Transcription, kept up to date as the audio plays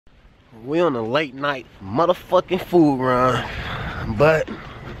We on a late night motherfucking food run, but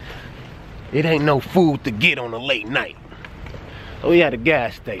it ain't no food to get on a late night. So we at a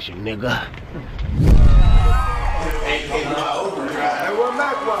gas station, nigga. Hey, we're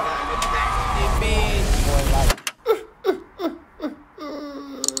Mackwop.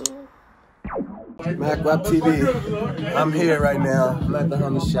 Mackwop TV. I'm here right now. I'm at the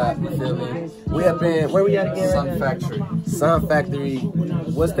Hummer shop. You feel me? We up in, where we at again? Sun Factory. Sun Factory.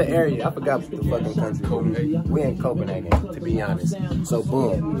 What's the area? I forgot what the fucking country. Copenhagen. We in Copenhagen, to be honest. So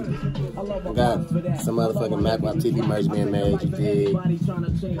boom. We got some motherfucking Mackwop TV merch being made. You dig?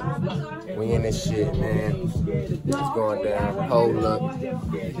 We in this shit, man. It's going down. Hold up.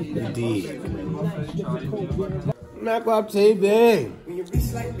 You dig? Mackwop TV.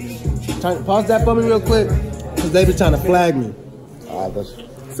 Pause that for me real quick, cause they be trying to flag me.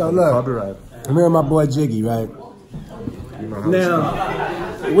 So look, I'm here with my boy Jiggy, right?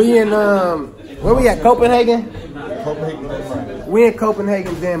 Now, we in where we at? Copenhagen? Copenhagen, Denmark. We in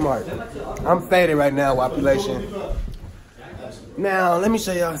Copenhagen, Denmark. I'm faded right now, population. Now, let me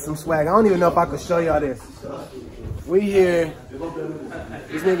show y'all some swag. I don't even know if I could show y'all this. We here.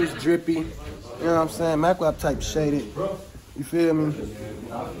 This nigga's drippy. You know what I'm saying? Mackwop type shaded. You feel me?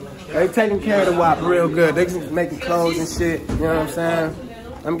 They taking care of the WOP real good. They just making clothes and shit. You know what I'm saying?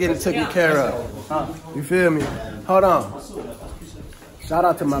 I'm getting taken care of. You feel me? Hold on. Shout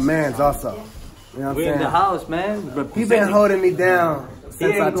out to my mans also. You know what I'm saying? We in the house, man. He been holding me down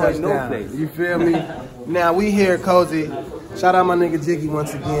since I touched down. You feel me? Now we here, cozy. Shout out my nigga Jiggy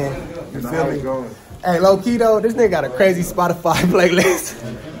once again. You feel me? Hey, low key though, this nigga got a crazy Spotify playlist.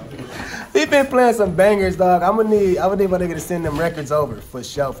 He been playing some bangers, dog. I'm gonna need my nigga to send them records over for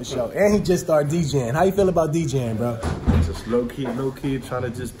sure, for sure. And he just started DJing. How you feel about DJing, bro? Just low key, trying to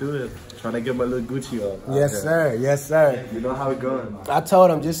just do it. Trying to get my little Gucci on. Yes, sir. Yes, sir. You know how it going. I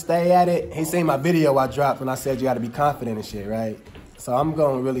told him just stay at it. He seen my video I dropped when I said you got to be confident and shit, right? So I'm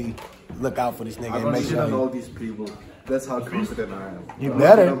gonna really look out for this nigga and make sure. All these people. That's how confident I am. You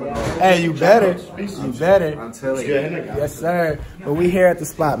better. Hey, you better. You better. I'm telling you. Yes, sir. But we here at the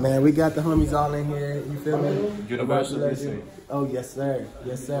spot, man. We got the homies all in here. You feel me? Universal. Oh, yes, sir.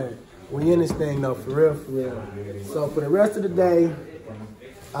 Yes, sir. We in this thing, though, for real, for real. So for the rest of the day,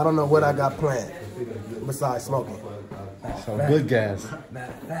 I don't know what I got planned besides smoking. Some good gas.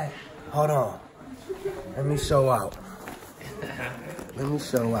 Matter of fact, hold on. Let me show out. Let me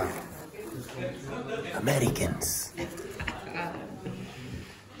show out. Americans.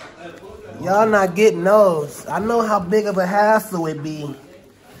 Y'all not getting those. I know how big of a hassle it be,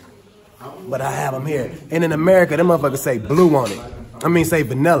 but I have them here. And in America, them motherfuckers say blue on it. I mean, say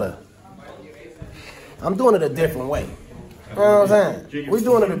vanilla. I'm doing it a different way. You know what I'm saying? We're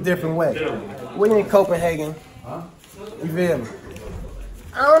doing it a different way. We're in Copenhagen. You feel me?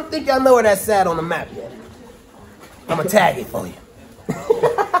 I don't think y'all know where that's at on the map yet. I'm gonna tag it for you.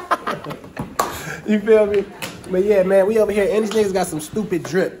 You feel me? But yeah, man, we over here, and these niggas got some stupid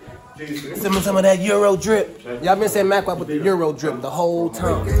drip. Some of that Euro drip. Y'all been saying Mackwop with the Euro drip the whole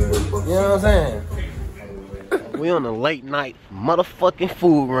time. You know what I'm saying? We on a late night motherfucking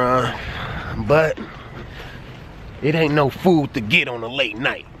food run, but it ain't no food to get on a late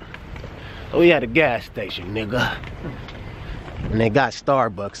night. So we at a gas station, nigga. And they got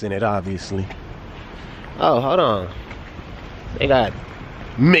Starbucks in it, obviously. Oh, hold on. They got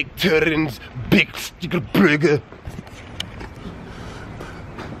McTurren's Big Burger.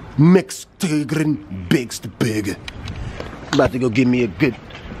 McTurren Big Burger. About to go get me a good,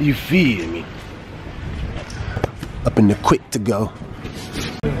 you feel me? Up in the quick to go.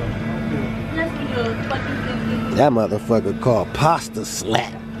 That motherfucker called pasta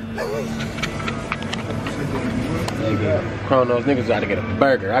slap. Chronos, niggas gotta get a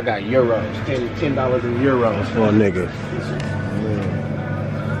burger. I got euros. $10 in euros for a nigga.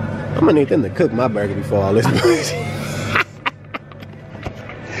 I'm gonna need them to cook my burger before all this noise.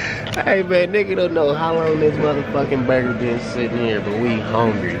 Hey man, nigga don't know how long this motherfucking burger been sitting here, but we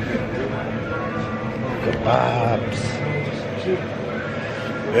hungry. Kebabs.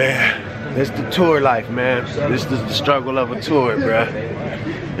 Yeah, it's the tour life, man. This is the struggle of a tour, bruh.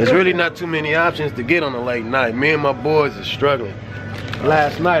 There's really not too many options to get on a late night. Me and my boys are struggling.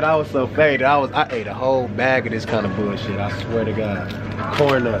 Last night I was so faded. I ate a whole bag of this kind of bullshit. I swear to God.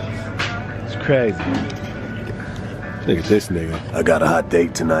 Corn nuts. It's crazy. Look at this nigga. I got a hot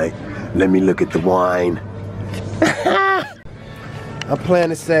date tonight. Let me look at the wine. I'm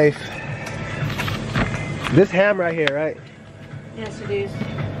playing it safe. This ham right here, right? Yes, it is.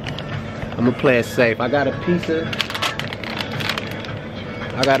 I'm gonna play it safe. I got a pizza.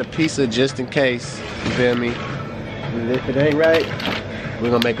 I got a pizza just in case. You feel me? And if it ain't right, We're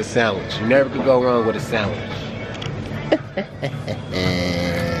gonna make a sandwich. You never could go wrong with a sandwich.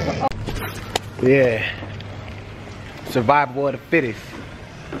 Yeah. Survival of the fittest.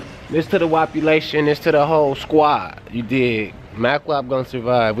 This to the population, this to the whole squad. You dig? Mackwop gonna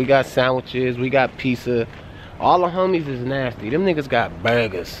survive. We got sandwiches, we got pizza. All the homies is nasty. Them niggas got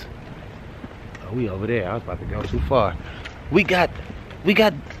burgers. Oh, we over there. I was about to go too far. We got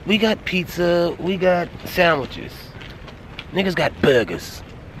pizza, we got sandwiches. Niggas got burgers.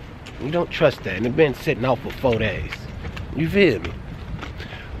 We don't trust that. And it been sitting out for 4 days. You feel me?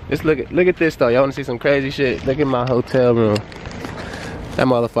 Just look at this though. Y'all wanna see some crazy shit? Look at my hotel room. That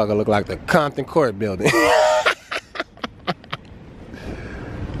motherfucker look like the Compton Court building.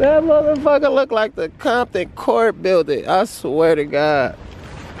 That motherfucker look like the Compton Court building. I swear to God.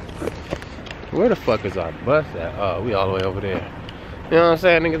 Where the fuck is our bus at? Oh, we all the way over there. You know what I'm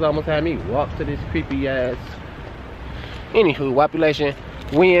saying? Niggas almost had me walk to this creepy ass. Anywho, population,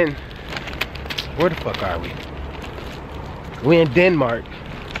 we in, where the fuck are we? We in Denmark,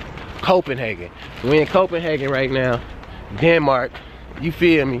 Copenhagen. We in Copenhagen right now, Denmark. You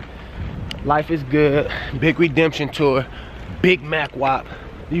feel me? Life is good. Big redemption tour. Big Mackwop.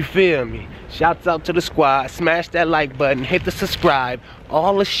 You feel me? Shouts out to the squad. Smash that like button. Hit the subscribe.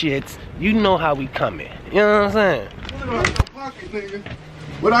 All the shits. You know how we coming. You know what I'm saying?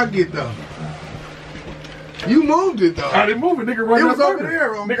 What I get though? You moved it though. I didn't move it, nigga. Run It that was burger. over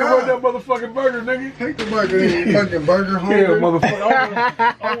there, oh Nigga, God. run that motherfucking burger, nigga. Take the burger, then fucking burger home. Yeah, motherfucker.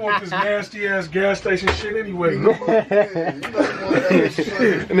 I don't want this nasty ass gas station shit anyway. Nigga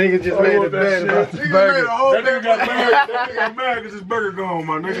just made a bed about the burger. That nigga got mad. That nigga got mad because his burger gone,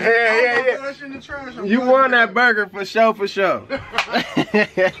 my nigga. Yeah. You won that burger for sure, for sure.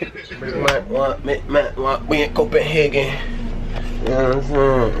 We in Copenhagen. You know what I'm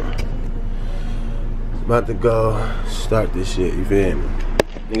saying? About to go start this shit, you feel me?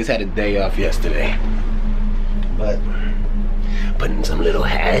 Niggas had a day off yesterday. But putting some little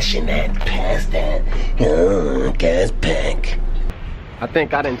hash in that pasta. Gas pack. I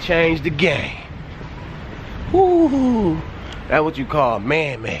think I done changed the game. Woo! That's what you call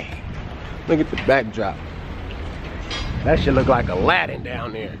man-made. Look at the backdrop. That shit look like Aladdin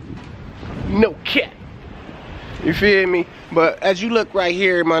down there. No cap. You feel me? But as you look right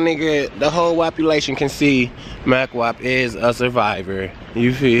here, my nigga, the whole population can see Mackwop is a survivor.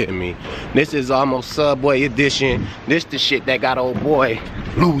 You feel me? This is almost Subway edition. This the shit that got old boy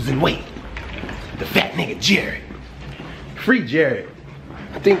losing weight. The fat nigga Jared. Free Jared.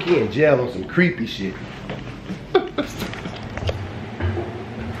 I think he in jail on some creepy shit.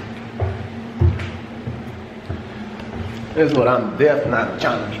 This is what I'm definitely not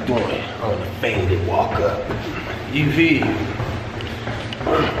trying to be doing on the faded walk up. You feel?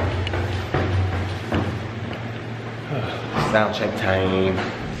 Sound check time.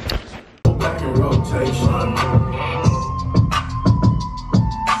 Back in rotation.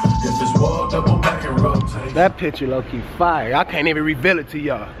 If it's wall, double back in rotation. That picture low-key fire. I can't even reveal it to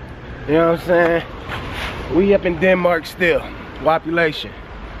y'all. You know what I'm saying? We up in Denmark still. Population.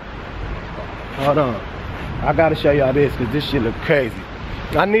 Hold on. I gotta show y'all this because this shit look crazy.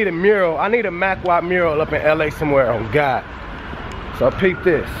 I need a mural. I need a Mackwop mural up in LA somewhere on God. So peep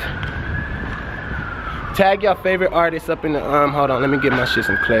this. Tag your favorite artists up in the hold on, let me give my shit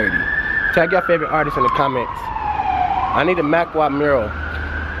some clarity. Tag your favorite artists in the comments. I need a Mackwop mural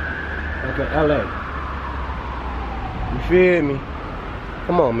up in LA. You feel me?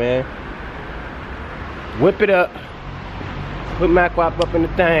 Come on, man. Whip it up. Put Mackwop up in the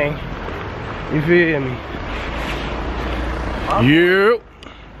thing. You feel me? You.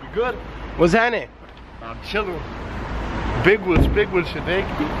 Good. What's happening? I'm chilling. Big woods today.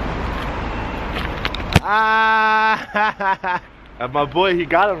 Ah! And my boy, he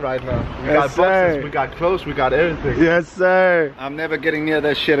got him right now. We got boxes, we got clothes, we got everything. Yes, sir. I'm never getting near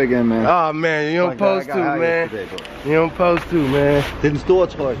that shit again, man. Oh man, you don't supposed to, man. You don't supposed to, man. Didn't store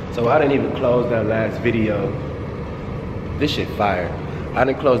toy. So I didn't even close that last video. This shit fire. I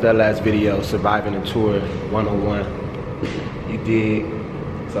didn't close that last video, Surviving the Tour 101. You did.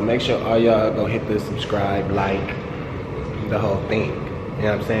 So make sure all y'all go hit the subscribe, like, the whole thing. You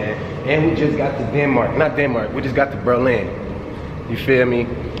know what I'm saying? And we just got to Denmark. Not Denmark, we just got to Berlin. You feel me?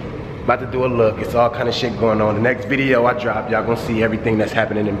 About to do a look. It's all kind of shit going on. The next video I drop, y'all gonna see everything that's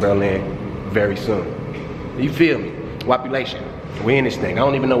happening in Berlin very soon. You feel me? Population. We in this thing. I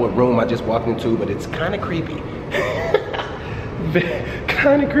don't even know what room I just walked into, but it's kind of creepy.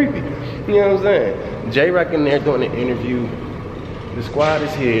 Kind of creepy. You know what I'm saying? J-Rock in there doing an interview. The squad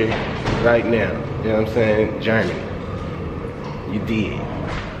is here right now. You know what I'm saying? Germany. You did.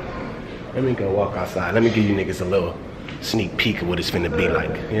 Let me go walk outside. Let me give you niggas a little sneak peek of what it's finna be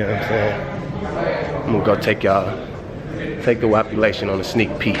like. You know what I'm saying? I'm gonna go take the population on a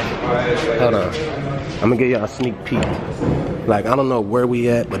sneak peek. Hold on. I'm gonna give y'all a sneak peek. Like, I don't know where we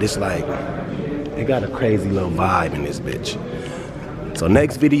at, but it's like, it got a crazy little vibe in this bitch. So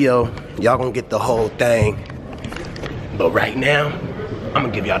next video, y'all gonna get the whole thing. But right now, I'm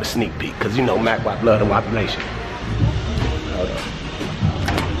gonna give y'all the sneak peek, cause you know Mackwop love the population. Hold on.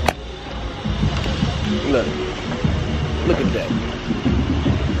 Look at that.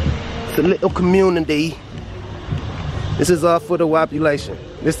 It's a little community. This is all for the population.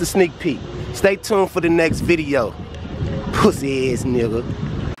 This is the sneak peek. Stay tuned for the next video. Pussy ass nigga.